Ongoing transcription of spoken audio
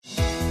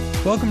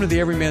Welcome to the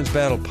Every Man's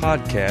Battle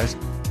podcast.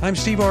 I'm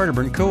Steve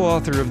Arterburn,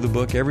 co-author of the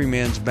book Every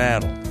Man's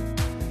Battle.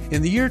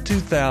 In the year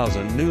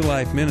 2000, New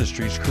Life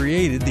Ministries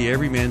created the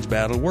Every Man's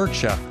Battle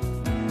workshop.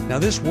 Now,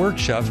 this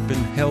workshop's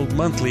been held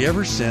monthly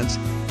ever since,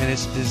 and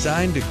it's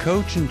designed to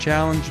coach and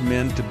challenge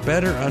men to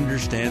better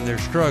understand their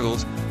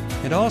struggles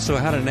and also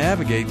how to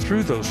navigate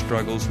through those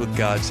struggles with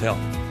God's help.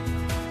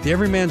 The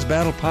Every Man's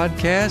Battle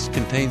podcast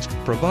contains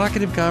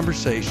provocative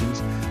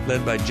conversations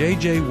led by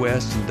J.J.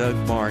 West and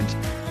Doug Barnes.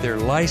 They're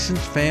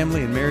licensed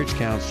family and marriage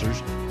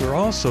counselors who are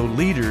also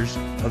leaders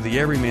of the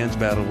Every Man's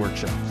Battle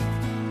workshops.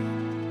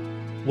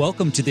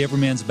 Welcome to the Every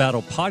Man's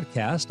Battle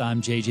podcast. I'm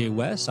J.J.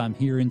 West. I'm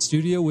here in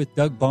studio with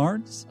Doug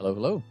Barnes. Hello,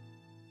 hello.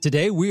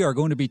 Today we are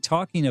going to be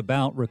talking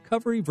about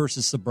recovery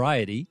versus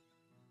sobriety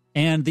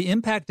and the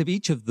impact of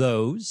each of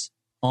those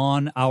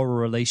on our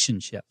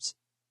relationships.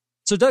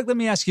 So, Doug, let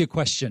me ask you a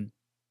question.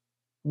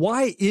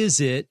 What is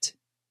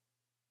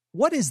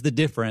the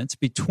difference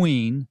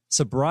between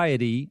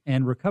sobriety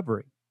and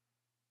recovery?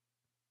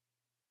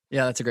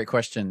 Yeah, that's a great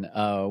question.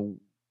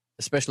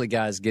 Especially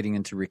guys getting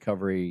into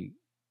recovery,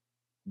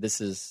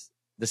 this is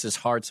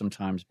hard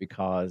sometimes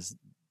because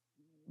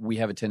we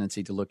have a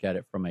tendency to look at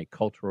it from a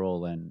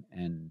cultural and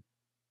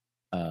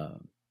a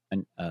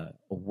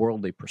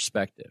worldly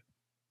perspective.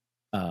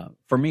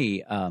 For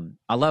me,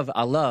 I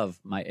love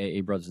my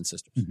AA brothers and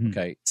sisters. Mm-hmm.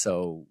 Okay,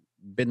 so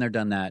been there,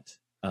 done that.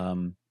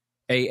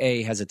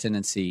 AA has a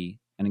tendency,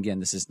 and again,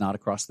 this is not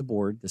across the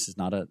board. This is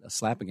not a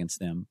slap against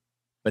them,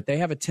 but they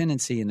have a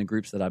tendency in the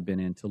groups that I've been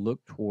in to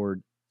look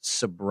toward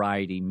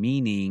sobriety,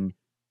 meaning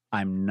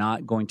I'm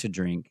not going to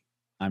drink.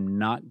 I'm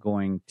not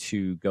going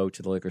to go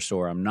to the liquor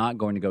store. I'm not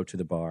going to go to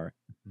the bar.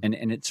 Mm-hmm.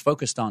 And it's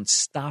focused on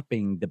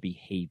stopping the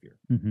behavior.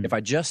 Mm-hmm. If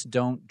I just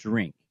don't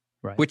drink,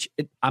 right,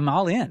 I'm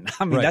all in.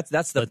 I mean, right,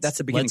 that's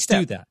the beginning let's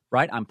step. do that.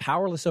 Right? I'm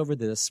powerless over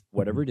this,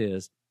 whatever it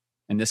is.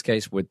 In this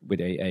case, with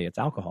AA, it's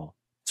alcohol.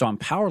 So I'm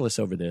powerless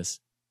over this.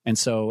 And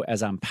so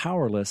as I'm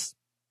powerless,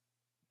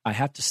 I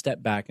have to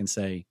step back and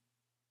say,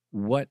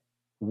 what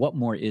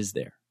more is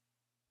there?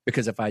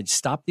 Because if I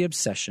stop the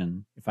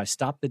obsession, if I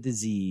stop the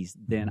disease,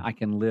 then I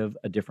can live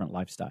a different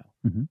lifestyle.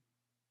 Mm-hmm.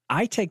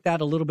 I take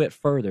that a little bit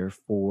further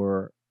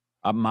for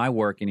my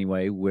work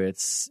anyway with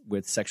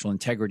sexual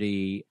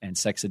integrity and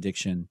sex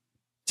addiction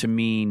to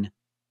mean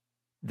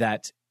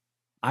that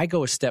I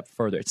go a step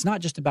further. It's not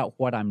just about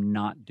what I'm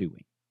not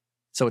doing.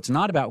 So it's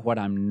not about what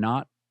I'm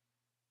not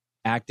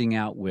acting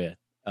out with,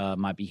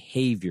 my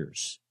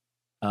behaviors,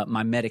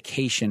 my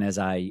medication as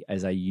I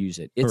use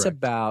it. It's Correct.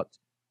 about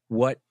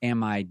what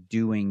am I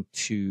doing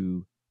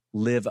to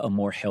live a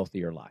more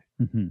healthier life.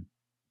 Mm-hmm.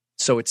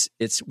 So it's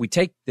we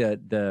take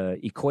the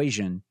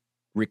equation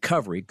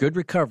recovery, good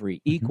recovery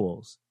Mm-hmm.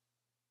 equals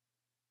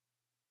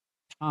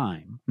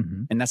time,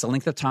 Mm-hmm. and that's a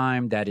length of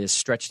time that is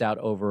stretched out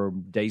over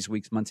days,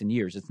 weeks, months, and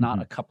years. It's not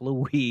Mm-hmm. a couple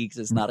of weeks.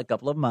 It's not a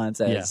couple of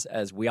months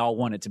as we all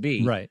want it to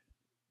be. Right.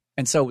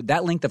 And so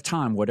that length of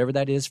time, whatever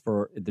that is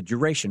for the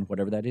duration,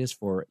 whatever that is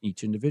for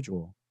each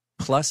individual,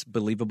 plus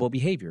believable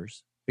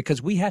behaviors,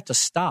 because we have to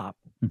stop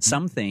Mm-hmm.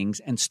 some things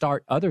and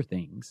start other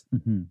things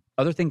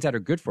that are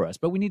good for us.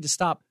 But we need to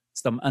stop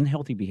some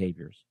unhealthy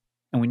behaviors,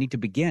 and we need to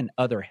begin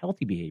other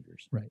healthy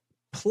behaviors. Right.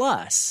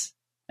 Plus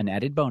an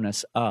added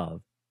bonus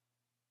of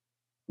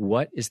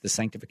what is the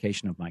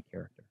sanctification of my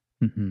character?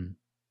 Mm-hmm.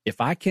 If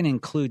I can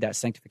include that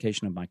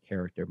sanctification of my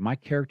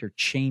character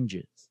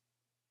changes.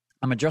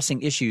 I'm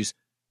addressing issues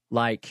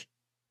like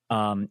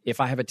if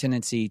I have a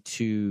tendency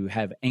to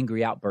have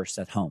angry outbursts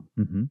at home,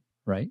 Mm-hmm.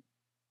 Right.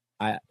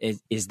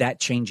 Is that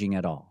changing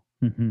at all?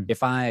 Mm-hmm.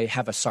 If I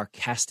have a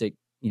sarcastic,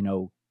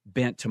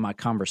 bent to my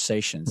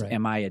conversations, Right.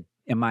 am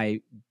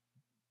I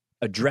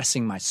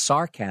addressing my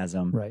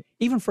sarcasm? Right.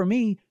 Even for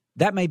me,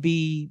 that may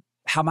be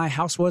how my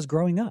house was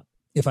growing up.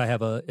 If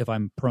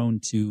I'm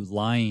prone to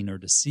lying or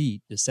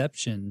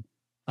deception,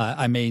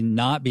 I may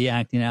not be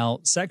acting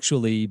out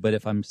sexually, but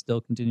if I'm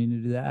still continuing to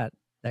do that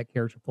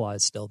character flaw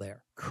is still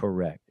there.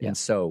 Correct. Yeah. And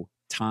so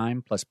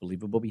time plus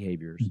believable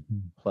behaviors Mm-hmm.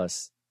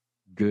 plus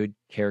good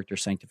character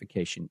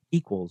sanctification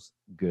equals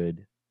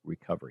good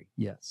recovery.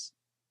 Yes.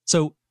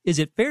 So is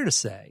it fair to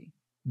say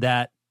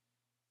that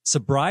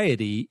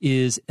sobriety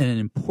is an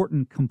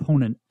important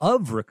component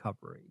of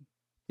recovery?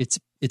 It's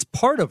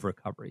part of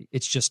recovery.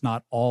 It's just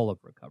not all of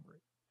recovery.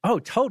 Oh,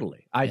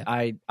 totally.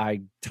 Yeah.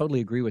 I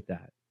totally agree with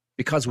that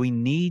because we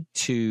need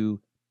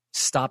to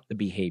stop the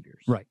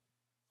behaviors. Right.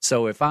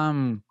 So if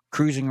I'm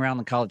cruising around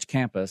the college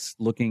campus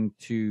looking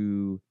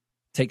to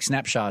take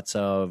snapshots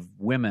of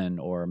women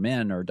or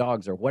men or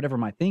dogs or whatever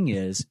my thing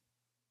is,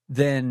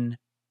 then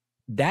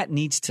that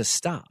needs to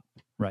stop.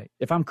 Right.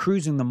 If I'm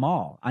cruising the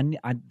mall,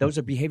 those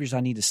are behaviors I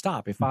need to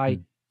stop. If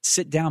I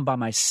sit down by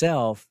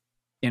myself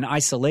in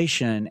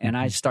isolation and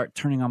I start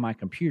turning on my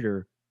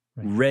computer,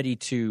 Right. ready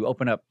to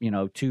open up,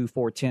 2,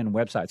 4, 10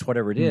 websites,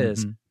 whatever it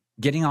is,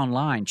 getting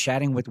online,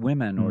 chatting with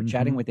women or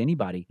chatting with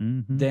anybody,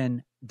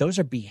 then those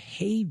are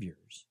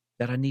behaviors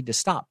that I need to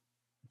stop.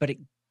 But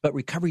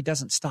recovery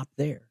doesn't stop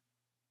there.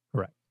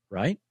 Correct.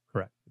 Right?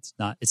 Correct.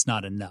 It's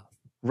not enough.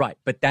 Right.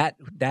 But that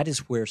is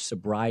where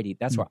sobriety,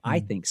 that's where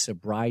I think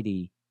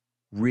sobriety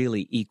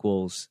really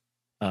equals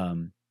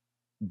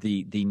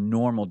the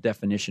normal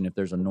definition, if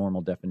there's a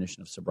normal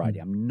definition of sobriety.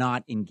 I'm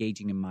not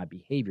engaging in my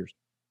behaviors.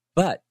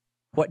 But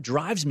what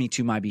drives me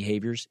to my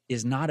behaviors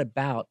is not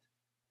about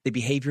the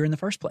behavior in the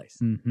first place.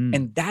 Mm-hmm.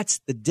 And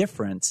that's the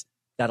difference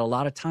that a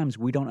lot of times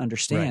we don't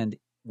understand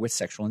with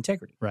sexual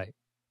integrity. Right.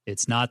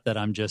 It's not that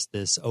I'm just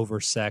this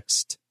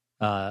oversexed,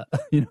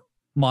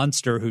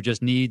 monster who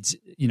just needs,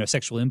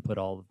 sexual input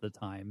all of the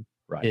time.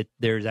 Right.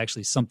 There's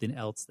actually something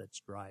else that's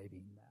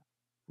driving that.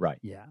 Right.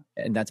 Yeah.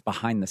 And that's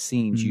behind the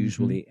scenes Mm-hmm.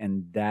 usually,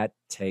 and that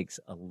takes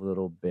a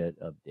little bit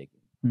of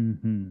digging.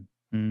 Mm-hmm.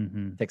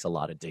 Mm-hmm. It takes a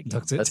lot of digging.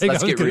 Let's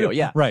get real.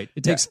 Yeah. Right.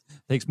 It takes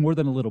more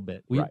than a little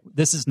bit. Right.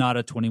 This is not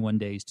a 21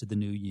 days to the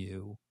new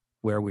you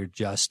where we're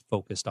just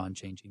focused on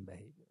changing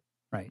behavior.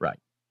 Right. Right.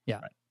 Yeah.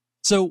 Right.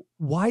 So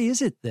why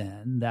is it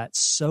then that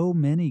so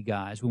many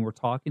guys, when we're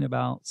talking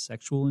about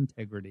sexual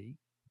integrity,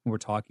 when we're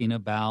talking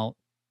about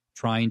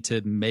trying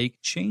to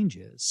make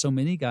changes, so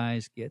many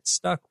guys get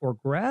stuck or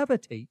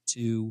gravitate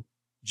to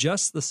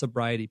just the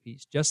sobriety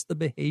piece, just the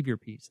behavior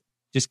piece?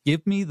 Just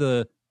give me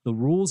the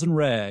rules and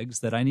regs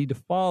that I need to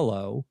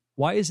follow.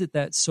 Why is it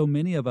that so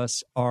many of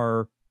us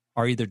are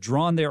either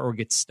drawn there or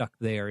get stuck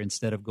there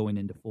instead of going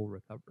into full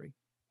recovery?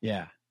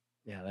 Yeah,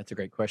 that's a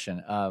great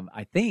question.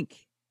 I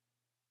think,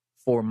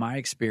 for my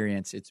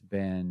experience, it's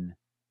been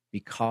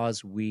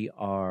because we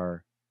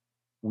are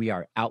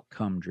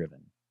outcome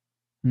driven.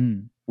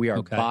 We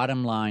are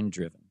bottom line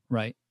driven.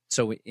 Right.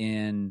 So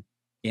in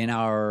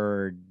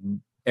our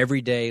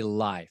everyday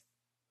life,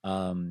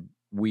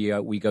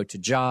 we go to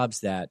jobs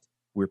that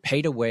we're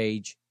paid a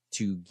wage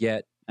to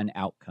get an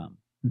outcome,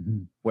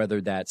 whether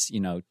that's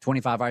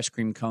 25 ice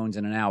cream cones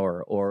in an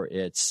hour, or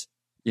it's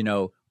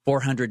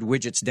 400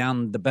 widgets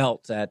down the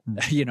belt at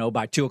by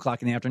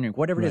 2:00 in the afternoon.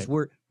 Whatever it is,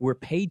 we're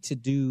paid to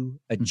do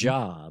a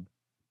job,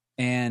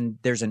 and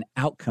there's an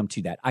outcome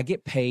to that. I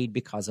get paid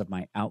because of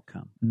my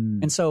outcome,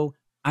 and so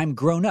I'm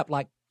grown up.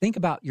 Like, think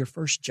about your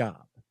first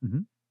job.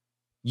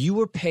 You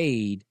were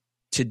paid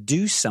to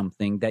do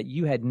something that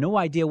you had no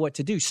idea what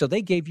to do, so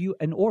they gave you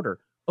an order.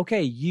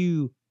 Okay,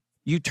 you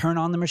turn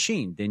on the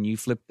machine, then you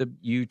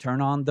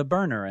turn on the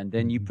burner, and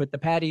then you put the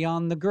patty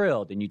on the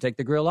grill, then you take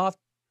the grill off.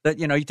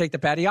 You take the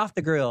patty off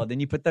the grill, then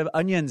you put the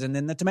onions and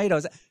then the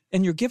tomatoes,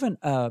 and you're given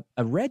a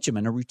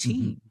regimen, a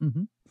routine.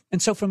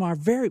 And so for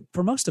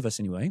most of us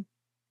anyway,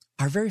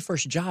 our very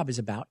first job is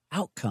about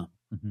outcome.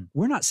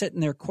 We're not sitting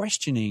there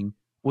questioning,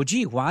 well,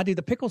 gee, why do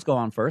the pickles go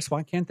on first?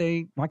 Why can't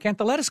the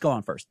lettuce go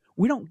on first?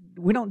 We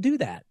don't do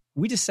that.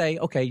 We just say,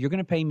 okay, you're going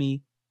to pay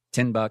me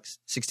 $10,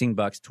 $16,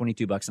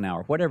 $22 an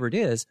hour, whatever it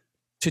is,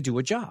 to do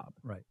a job.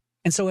 Right.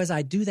 And so as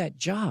I do that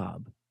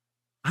job,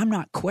 I'm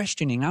not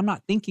questioning. I'm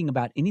not thinking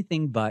about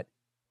anything but,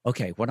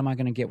 okay, what am I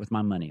going to get with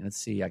my money? Let's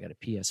see. I got a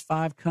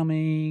PS5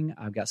 coming.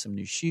 I've got some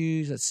new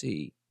shoes. Let's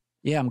see.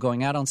 Yeah, I'm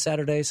going out on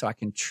Saturday, so I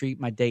can treat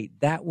my date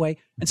that way.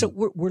 And so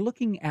we're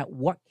looking at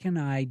what can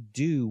I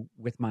do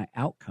with my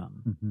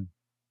outcome.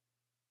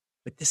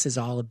 But this is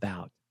all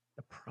about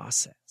the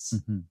process.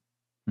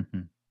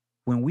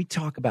 When we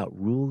talk about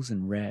rules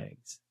and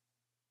regs,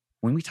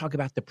 when we talk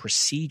about the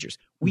procedures,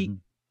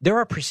 there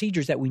are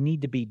procedures that we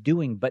need to be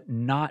doing, but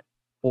not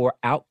for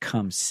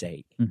outcome's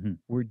sake.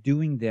 We're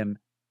doing them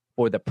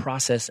for the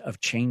process of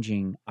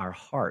changing our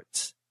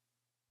hearts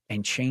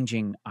and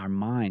changing our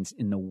minds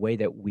in the way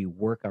that we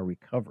work our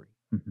recovery.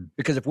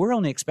 Because if we're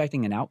only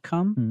expecting an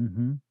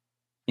outcome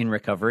in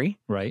recovery,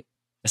 right,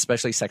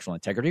 especially sexual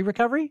integrity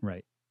recovery,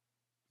 right,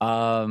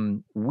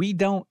 we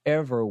don't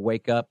ever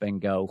wake up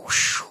and go,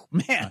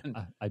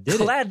 man, I did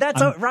glad it.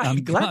 that's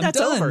glad that's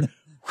done. Over.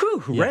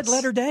 Whew, Yes. Red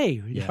letter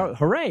day. Yeah.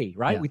 Hooray,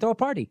 right? Yeah. We throw a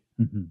party.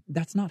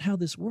 That's not how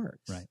this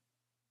works. Right.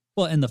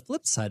 Well, and the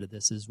flip side of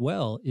this as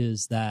well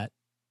is that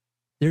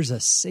there's a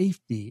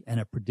safety and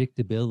a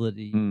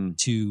predictability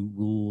to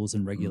rules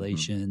and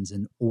regulations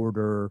and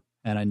order.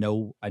 And I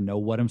know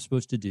what I'm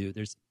supposed to do.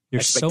 There's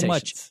so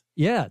much.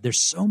 Yeah, there's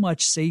so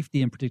much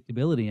safety and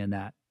predictability in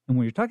that. And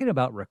when you're talking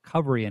about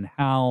recovery and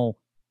how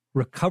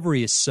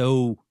recovery is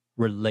so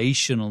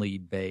relationally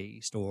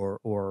based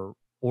or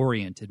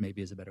oriented,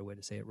 maybe is a better way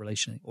to say it,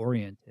 relationally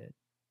oriented,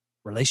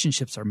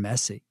 relationships are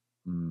messy.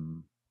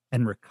 And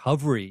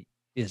recovery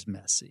is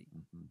messy.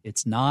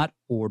 It's not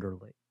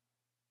orderly.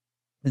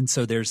 And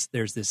so there's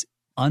this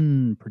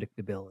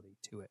unpredictability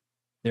to it.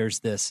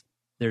 There's this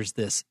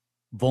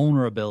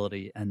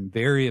vulnerability and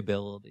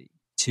variability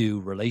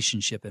to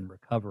relationship and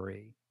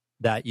recovery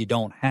that you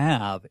don't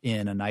have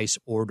in a nice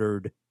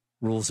ordered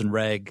rules and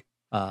reg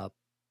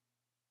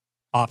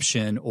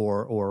option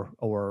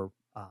or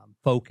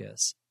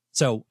focus.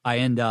 So I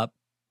end up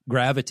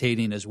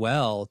gravitating as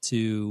well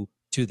to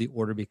the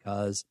order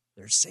because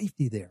there's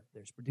safety there.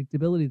 There's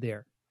predictability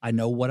there. I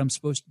know what I'm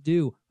supposed to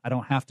do. I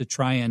don't have to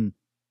try and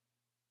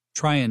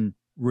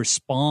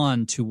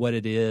respond to what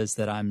it is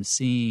that I'm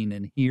seeing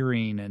and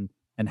hearing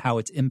and how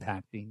it's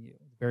impacting you.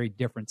 Very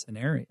different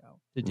scenario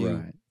to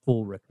do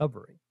full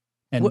recovery.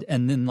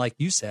 And then, like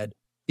you said,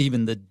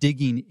 even the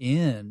digging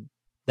in,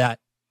 that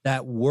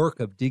work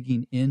of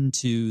digging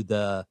into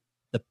the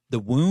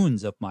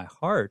wounds of my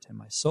heart and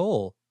my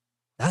soul,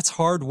 That's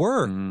hard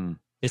work.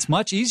 It's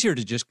much easier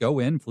to just go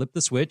in, flip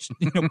the switch,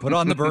 put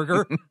on the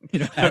burger,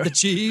 add the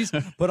cheese,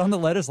 put on the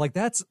lettuce. Like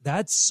that's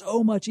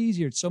so much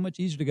easier. It's so much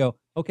easier to go,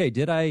 okay,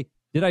 did I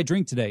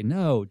drink today?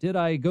 No. Did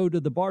I go to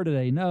the bar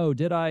today? No.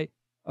 Did I,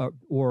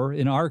 or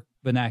in our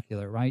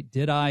vernacular, right?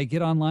 Did I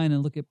get online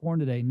and look at porn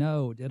today?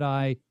 No. Did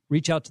I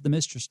reach out to the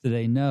mistress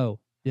today? No.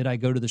 Did I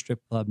go to the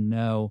strip club?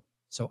 No.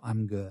 So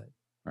I'm good.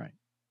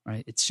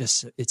 Right.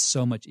 It's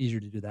so much easier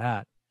to do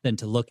that than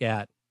to look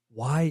at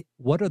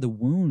what are the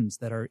wounds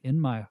that are in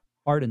my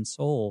heart and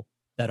soul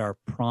that are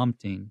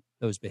prompting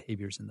those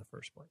behaviors in the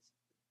first place.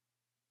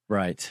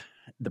 Right.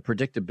 The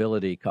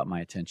predictability caught my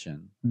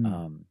attention.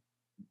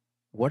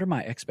 What are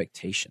my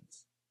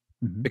expectations?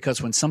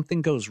 Because when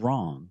something goes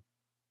wrong,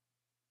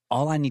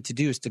 all I need to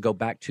do is to go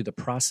back to the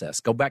process,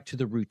 go back to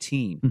the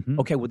routine.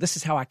 Okay, well, this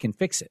is how I can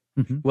fix it.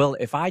 Well,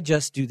 if I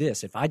just do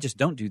this, if I just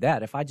don't do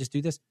that, if I just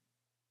do this,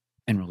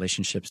 and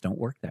relationships don't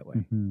work that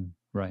way.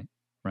 Right.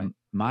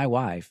 My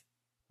wife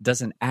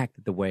doesn't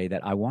act the way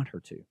that I want her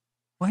to.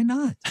 Why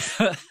not?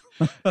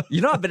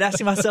 I've been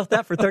asking myself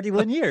that for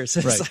 31 years.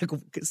 It's like,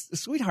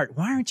 sweetheart,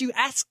 why aren't you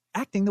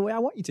acting the way I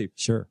want you to?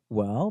 Sure.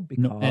 Well,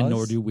 because... and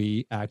nor do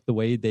we act the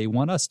way they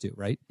want us to,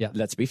 right? Yeah.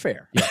 Let's be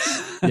fair.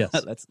 Yes.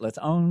 let's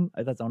own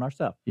our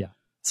stuff. Yeah.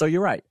 So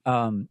you're right.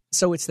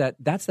 So it's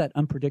that's that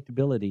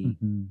unpredictability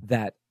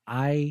that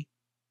I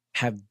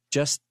have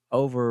just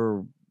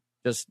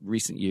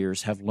recent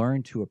years have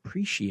learned to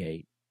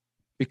appreciate,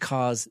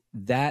 because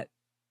that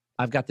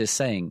I've got this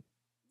saying,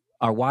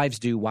 our wives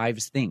do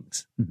wives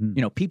things.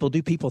 People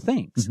do people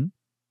things.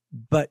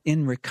 But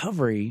in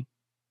recovery,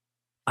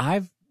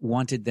 I've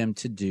wanted them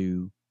to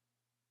do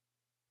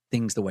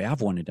things the way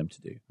I've wanted them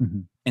to do.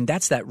 And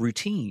that's that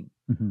routine,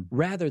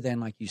 rather than,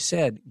 like you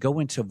said, go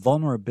into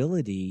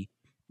vulnerability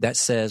that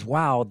says,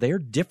 wow, they're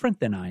different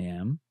than I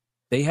am.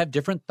 They have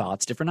different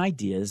thoughts, different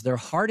ideas. Their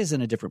heart is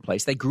in a different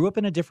place. They grew up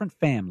in a different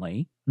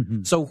family.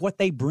 So what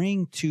they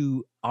bring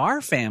to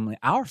our family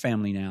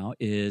now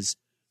is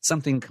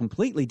something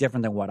completely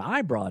different than what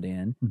I brought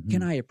in.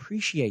 Can I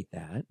appreciate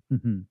that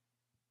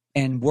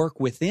and work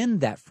within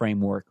that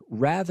framework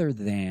rather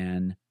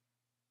than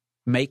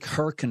make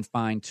her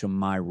confined to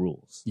my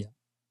rules? Yeah.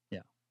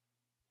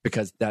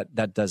 Because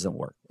that doesn't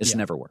work. It's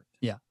never worked.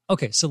 Yeah.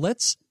 Okay, so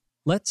let's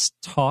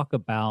talk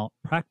about,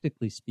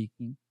 practically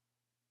speaking,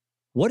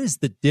 what is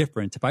the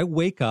difference? If I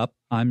wake up,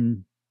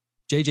 I'm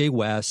JJ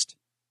West,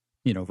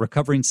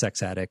 recovering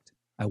sex addict.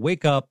 I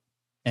wake up,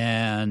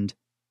 and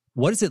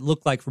what does it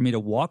look like for me to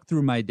walk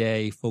through my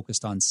day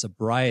focused on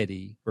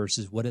sobriety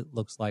versus what it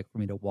looks like for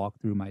me to walk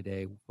through my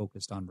day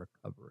focused on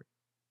recovery?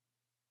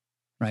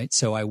 Right?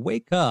 So I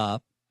wake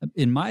up,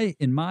 in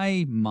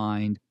my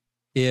mind,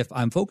 if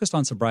I'm focused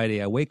on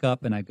sobriety, I wake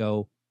up and I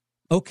go,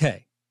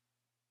 okay,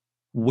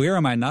 where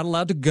am I not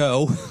allowed to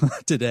go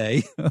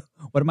today?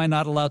 What am I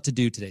not allowed to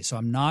do today? So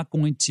I'm not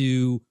going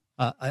to,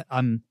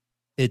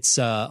 it's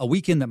a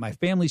weekend that my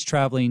family's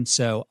traveling,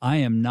 so I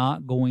am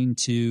not going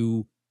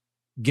to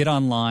get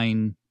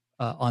online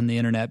on the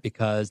internet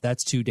because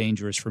that's too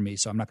dangerous for me.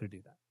 So I'm not going to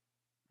do that,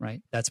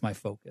 right? That's my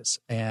focus.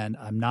 And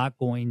I'm not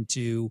going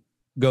to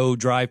go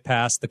drive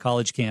past the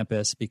college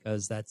campus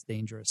because that's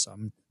dangerous. So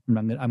I'm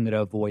going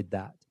to avoid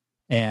that.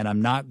 And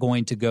I'm not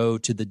going to go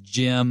to the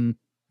gym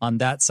on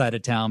that side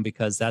of town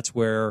because that's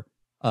where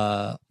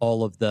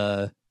all of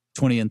the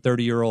 20 and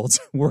 30-year-olds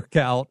work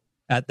out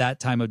at that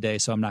time of day.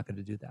 So I'm not going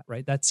to do that,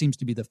 right? That seems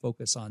to be the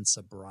focus on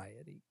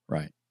sobriety.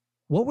 Right.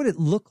 What would it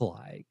look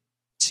like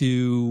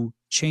to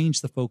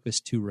change the focus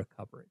to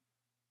recovery?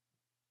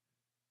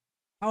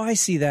 How I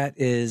see that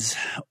is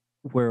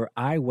where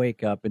I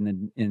wake up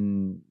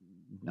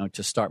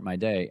to start my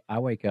day. I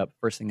wake up,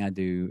 first thing I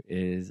do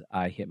is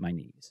I hit my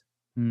knees.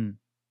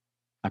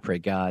 I pray,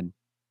 God,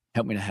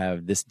 help me to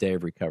have this day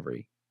of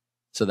recovery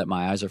so that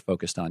my eyes are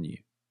focused on you.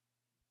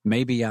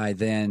 Maybe I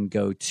then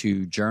go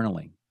to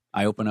journaling.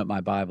 I open up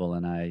my Bible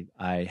and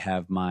I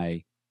have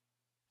my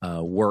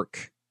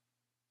work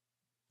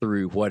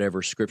through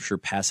whatever scripture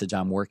passage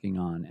I'm working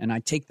on. And I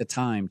take the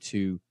time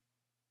to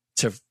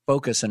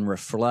focus and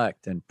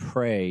reflect and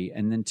pray,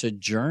 and then to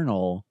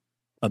journal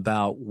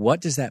about what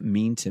does that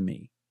mean to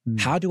me?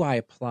 How do I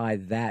apply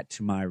that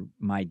to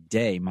my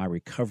day, my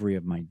recovery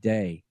of my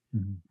day?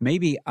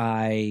 Maybe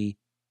I,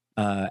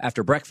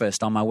 after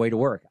breakfast on my way to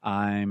work,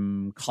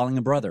 I'm calling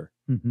a brother,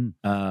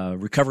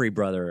 recovery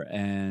brother,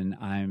 and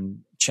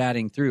I'm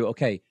chatting through,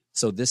 okay,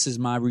 so this is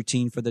my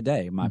routine for the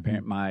day. My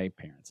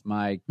parents,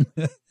 my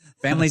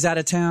family's out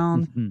of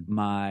town.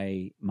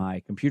 My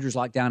computer's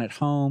locked down at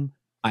home.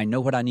 I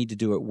know what I need to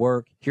do at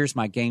work. Here's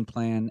my game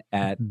plan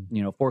at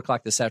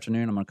 4:00 this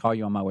afternoon. I'm going to call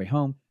you on my way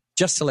home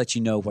just to let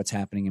you know what's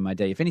happening in my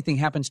day. If anything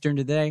happens during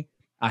the day,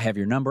 I have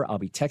your number. I'll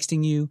be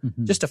texting you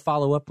just to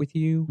follow up with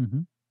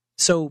you.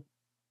 So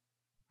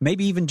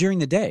maybe even during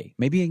the day,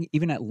 maybe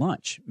even at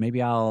lunch,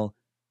 maybe I'll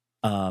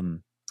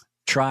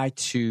try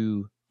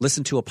to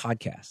listen to a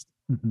podcast.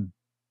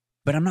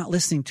 But I'm not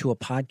listening to a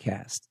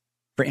podcast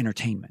for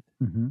entertainment.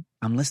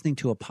 I'm listening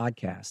to a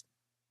podcast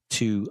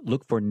to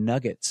look for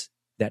nuggets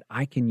that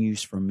I can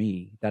use for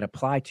me that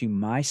apply to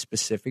my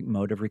specific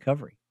mode of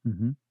recovery.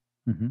 Mm-hmm.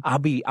 Mm-hmm.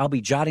 I'll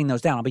be jotting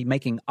those down. I'll be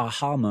making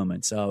aha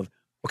moments of,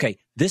 okay,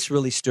 this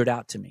really stood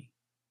out to me.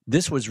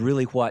 This was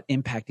really what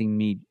impacting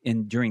me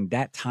during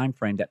that time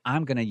frame that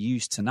I'm going to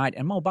use tonight.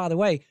 And by the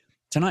way,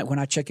 tonight when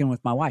I check in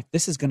with my wife,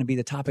 this is going to be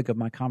the topic of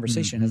my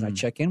conversation as I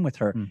check in with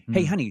her. Mm-hmm.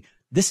 Hey, honey,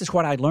 this is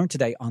what I learned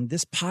today on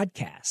this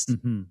podcast,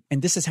 Mm-hmm.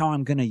 and this is how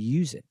I'm going to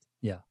use it.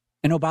 Yeah.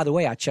 And by the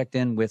way, I checked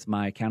in with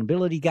my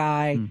accountability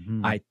guy.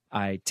 Mm-hmm.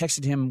 I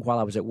texted him while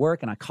I was at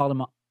work, and I called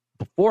him up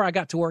before I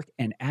got to work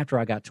and after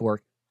I got to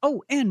work.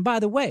 Oh, and by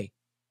the way,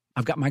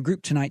 I've got my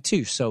group tonight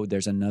too, so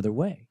there's another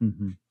way.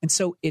 Mm-hmm. And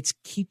so it's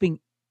keeping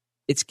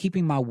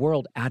my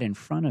world out in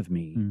front of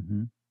me,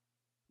 Mm-hmm.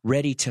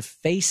 ready to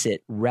face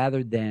it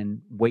rather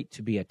than wait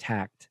to be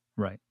attacked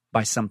Right.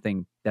 by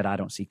something that I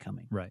don't see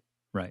coming. Right.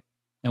 Right.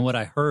 And what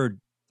I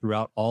heard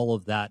throughout all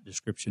of that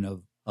description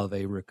of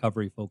a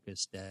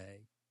recovery-focused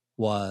day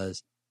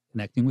was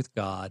connecting with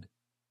God,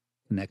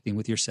 connecting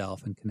with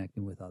yourself, and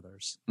connecting with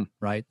others,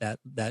 right? That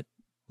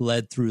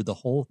led through the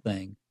whole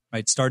thing,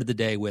 right? Started the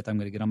day with, I'm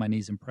going to get on my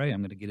knees and pray. I'm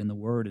going to get in the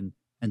Word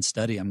and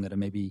study. I'm going to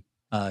maybe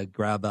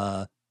grab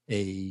a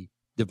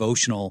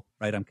devotional,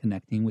 right? I'm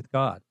connecting with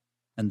God.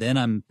 And then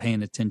I'm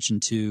paying attention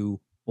to,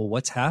 well,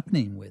 what's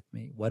happening with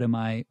me? What am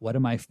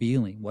I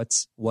feeling?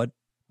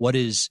 What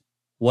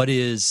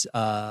is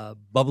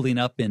bubbling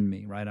up in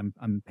me, right?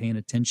 I'm paying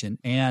attention.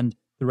 And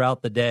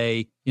throughout the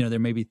day, there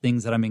may be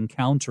things that I'm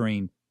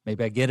encountering.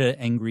 Maybe I get an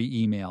angry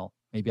email.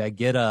 Maybe I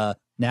get a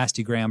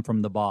nasty gram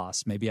from the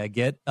boss. Maybe I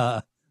get,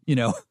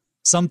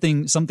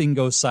 something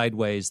goes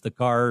sideways. The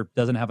car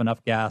doesn't have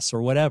enough gas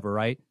or whatever,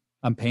 right?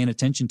 I'm paying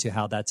attention to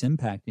how that's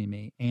impacting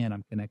me, and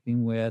I'm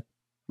connecting with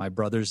my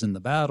brothers in the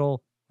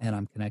battle, and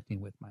I'm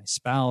connecting with my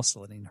spouse,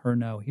 letting her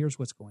know, here's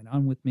what's going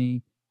on with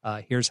me.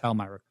 Here's how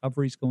my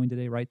recovery is going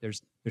today, right?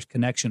 There's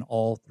connection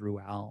all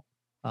throughout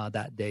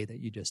that day that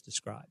you just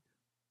described.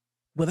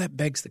 Well, that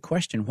begs the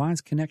question, why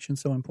is connection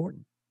so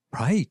important?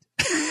 Right.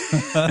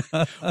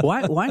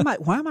 Why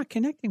am I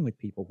connecting with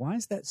people? Why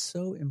is that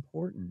so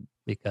important?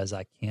 Because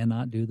I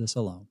cannot do this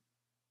alone.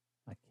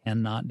 I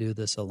cannot do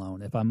this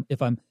alone.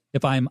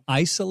 If I'm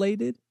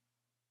isolated,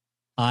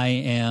 I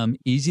am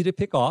easy to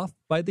pick off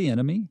by the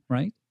enemy,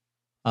 right?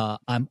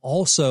 I'm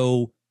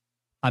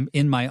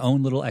in my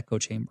own little echo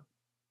chamber.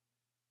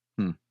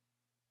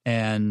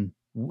 And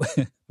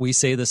we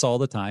say this all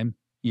the time.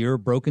 Your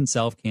broken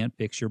self can't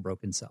fix your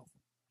broken self,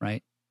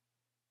 right?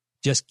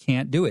 Just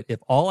can't do it. If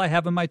all I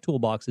have in my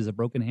toolbox is a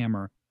broken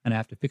hammer and I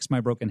have to fix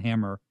my broken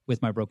hammer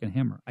with my broken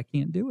hammer, I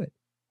can't do it.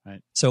 Right.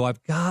 So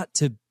I've got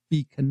to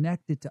be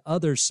connected to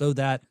others so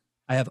that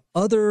I have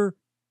other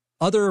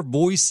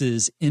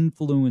voices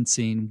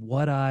influencing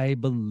what I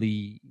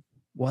believe,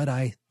 what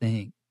I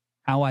think,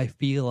 how I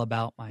feel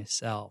about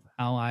myself,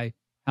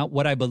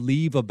 what I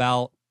believe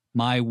about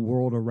my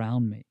world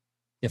around me.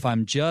 If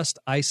I'm just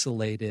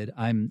isolated,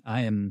 I'm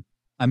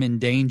in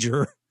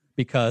danger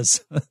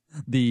because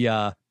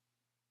there's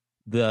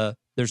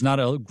not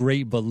a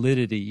great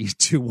validity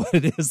to what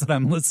it is that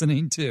I'm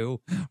listening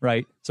to,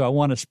 right? So I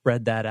want to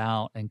spread that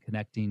out, and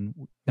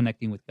connecting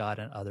with God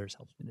and others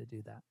helps me to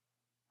do that.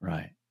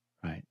 Right.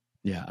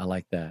 Yeah, I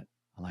like that.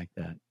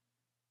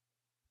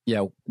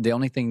 Yeah, the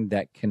only thing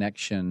that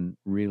connection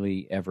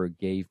really ever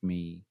gave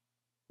me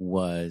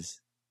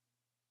was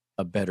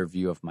a better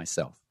view of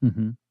myself.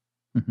 Mm-hmm.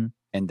 Mm-hmm.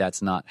 And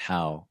that's not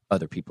how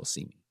other people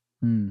see me.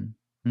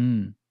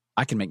 Mm-hmm.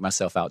 I can make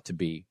myself out to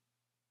be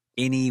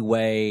any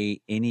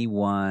way,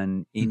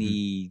 anyone,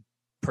 any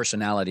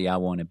personality I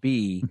want to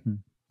be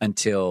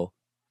until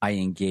I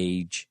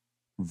engage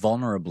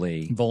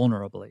vulnerably.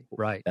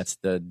 Right. That's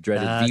the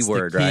dreaded V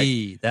word,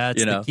 right?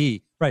 That's the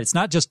key. Right. It's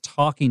not just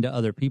talking to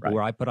other people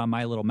where I put on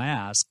my little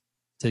mask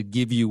to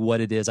give you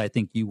what it is I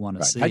think you want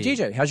to see. Hi,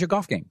 DJ, how's your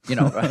golf game?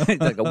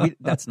 Right?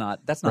 That's not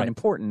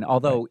important.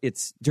 Although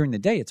it's during the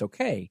day, it's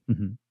okay.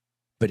 Mm-hmm.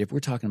 But if we're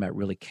talking about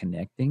really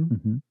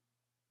connecting,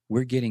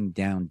 we're getting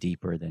down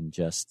deeper than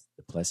just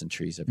the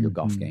pleasantries of your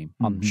golf game.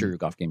 I'm sure your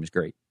golf game is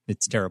great.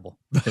 It's terrible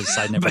because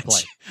I never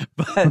play.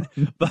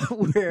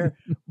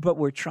 But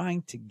we're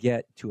trying to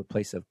get to a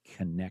place of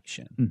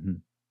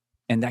connection,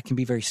 and that can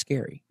be very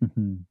scary.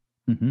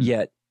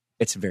 Yet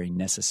it's very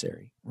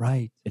necessary.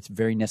 Right. It's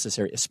very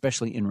necessary,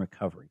 especially in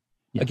recovery.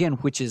 Yeah. Again,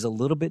 which is a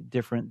little bit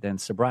different than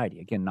sobriety.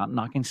 Again, not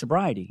knocking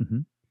sobriety,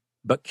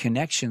 but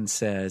connection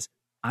says,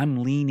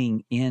 I'm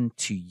leaning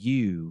into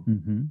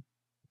you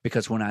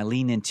because when I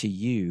lean into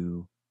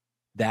you,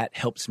 that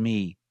helps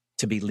me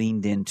to be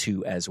leaned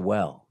into as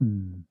well.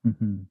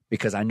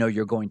 Because I know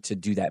you're going to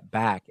do that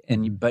back.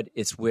 But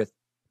it's with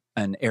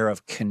an air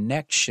of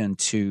connection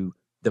to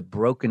the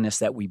brokenness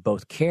that we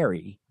both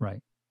carry. Right.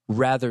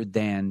 Rather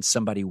than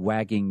somebody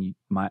wagging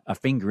a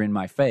finger in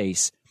my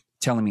face,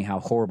 telling me how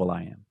horrible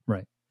I am.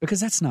 Right. Because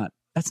that's not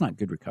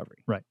good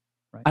recovery. Right.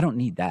 I don't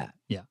need that.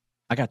 Yeah.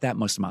 I got that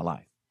most of my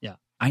life. Yeah.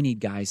 I need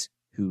guys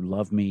who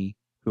love me,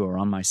 who are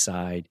on my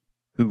side,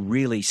 who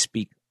really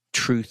speak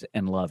truth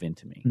and love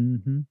into me.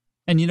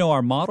 And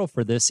our model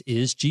for this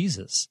is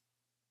Jesus.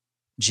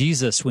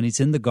 Jesus, when he's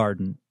in the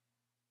garden,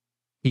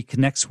 he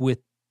connects with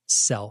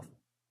self.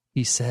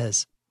 He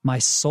says, my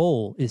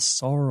soul is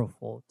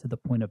sorrowful to the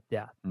point of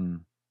death.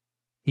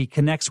 He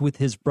connects with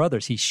his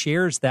brothers. He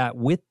shares that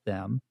with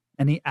them,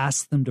 and he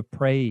asks them to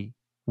pray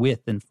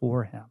with and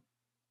for him.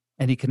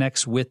 And he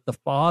connects with the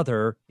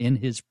Father in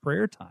his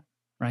prayer time,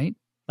 right?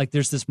 Like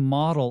there's this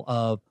model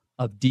of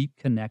deep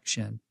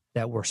connection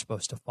that we're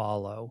supposed to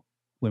follow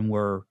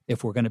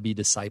if we're going to be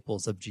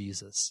disciples of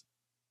Jesus.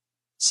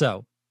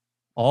 So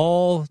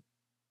all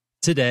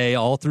today,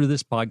 all through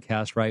this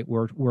podcast, right,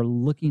 we're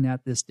looking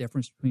at this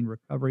difference between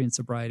recovery and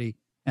sobriety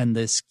and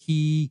this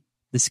key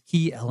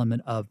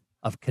element of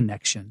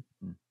connection.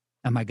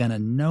 Am I going to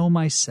know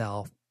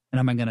myself, and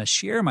am I going to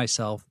share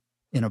myself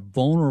in a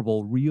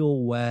vulnerable,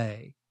 real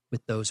way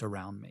with those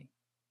around me?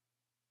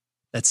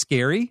 That's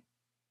scary.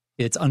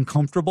 It's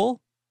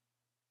uncomfortable.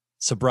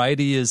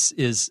 Sobriety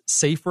is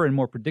safer and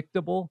more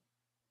predictable,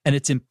 and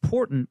it's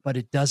important, but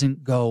it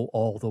doesn't go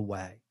all the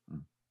way.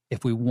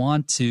 If we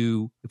want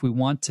to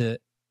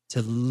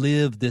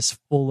live this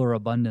fuller,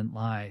 abundant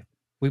life,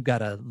 we've got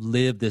to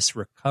live this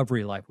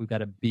recovery life. We've got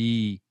to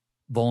be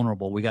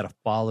vulnerable. We got to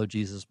follow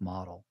Jesus'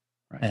 model,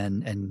 right,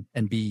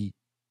 and be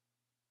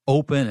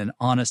open and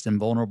honest and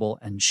vulnerable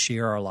and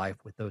share our life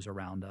with those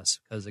around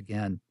us. Because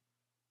again,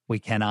 we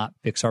cannot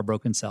fix our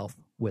broken self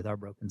with our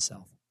broken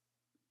self.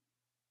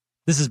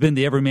 This has been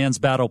the Every Man's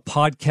Battle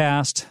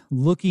podcast,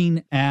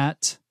 looking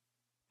at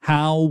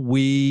how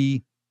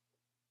we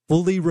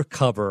fully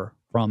recover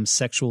from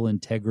sexual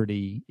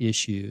integrity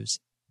issues.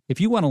 If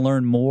you want to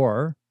learn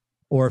more,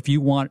 or if you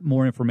want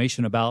more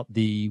information about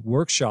the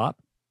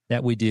workshop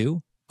that we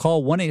do,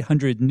 call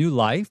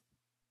 1-800-NEW-LIFE,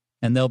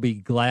 and they'll be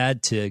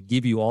glad to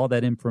give you all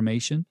that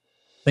information.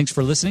 Thanks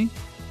for listening.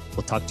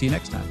 We'll talk to you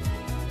next time.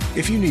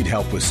 If you need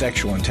help with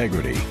sexual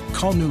integrity,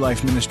 call New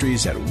Life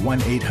Ministries at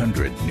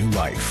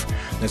 1-800-NEW-LIFE.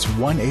 That's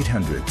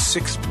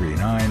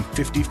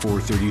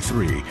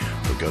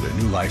 1-800-639-5433, or go to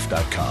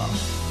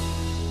newlife.com.